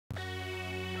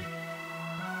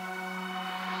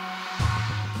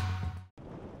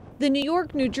The New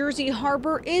York-New Jersey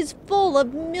harbor is full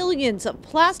of millions of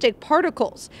plastic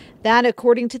particles. That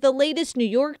according to the latest New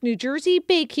York-New Jersey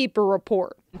Baykeeper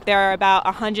report. There are about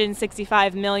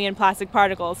 165 million plastic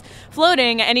particles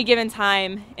floating at any given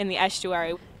time in the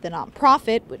estuary. The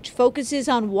nonprofit, which focuses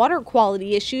on water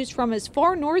quality issues from as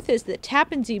far north as the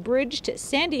Tappan Zee Bridge to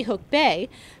Sandy Hook Bay,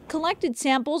 collected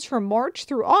samples from March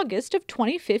through August of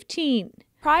 2015.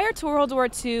 Prior to World War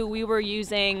II, we were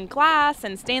using glass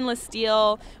and stainless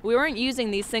steel. We weren't using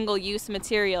these single-use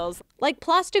materials. Like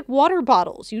plastic water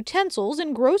bottles, utensils,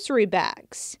 and grocery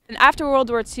bags. And after World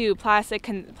War II, plastic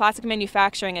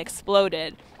manufacturing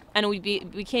exploded, and we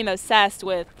became obsessed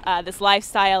with this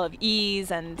lifestyle of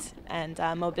ease and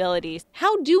mobility.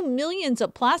 How do millions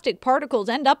of plastic particles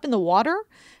end up in the water?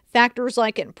 Factors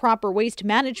like improper waste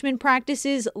management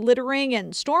practices, littering,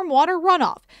 and stormwater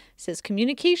runoff, says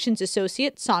communications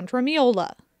associate Sandra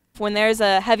Miola. When there's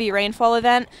a heavy rainfall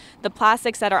event, the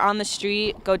plastics that are on the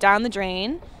street go down the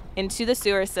drain into the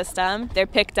sewer system. They're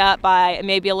picked up by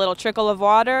maybe a little trickle of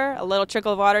water. A little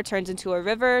trickle of water turns into a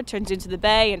river, turns into the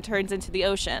bay, and turns into the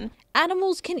ocean.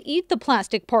 Animals can eat the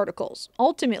plastic particles.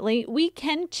 Ultimately, we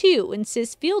can too,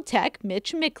 insists field tech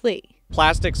Mitch Mickley.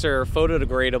 Plastics are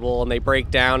photodegradable and they break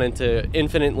down into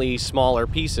infinitely smaller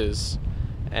pieces.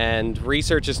 And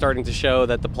research is starting to show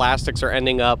that the plastics are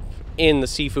ending up in the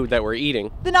seafood that we're eating.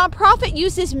 The nonprofit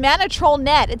uses Manitrol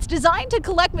Net. It's designed to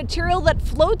collect material that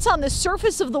floats on the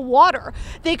surface of the water.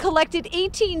 They collected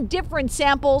 18 different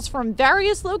samples from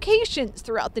various locations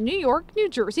throughout the New York-New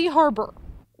Jersey harbor.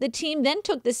 The team then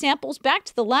took the samples back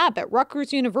to the lab at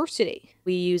Rutgers University.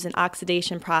 We use an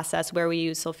oxidation process where we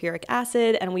use sulfuric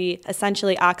acid and we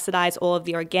essentially oxidize all of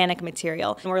the organic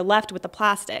material, and we're left with the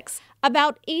plastics.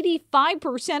 About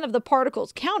 85% of the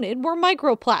particles counted were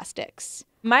microplastics.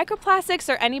 Microplastics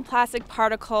are any plastic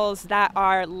particles that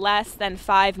are less than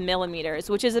 5 millimeters,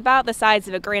 which is about the size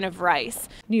of a grain of rice.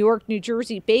 New York-New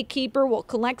Jersey Baykeeper will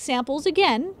collect samples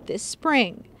again this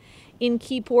spring. In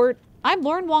Keyport, I'm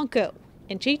Wanko.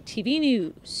 NJTV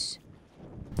News.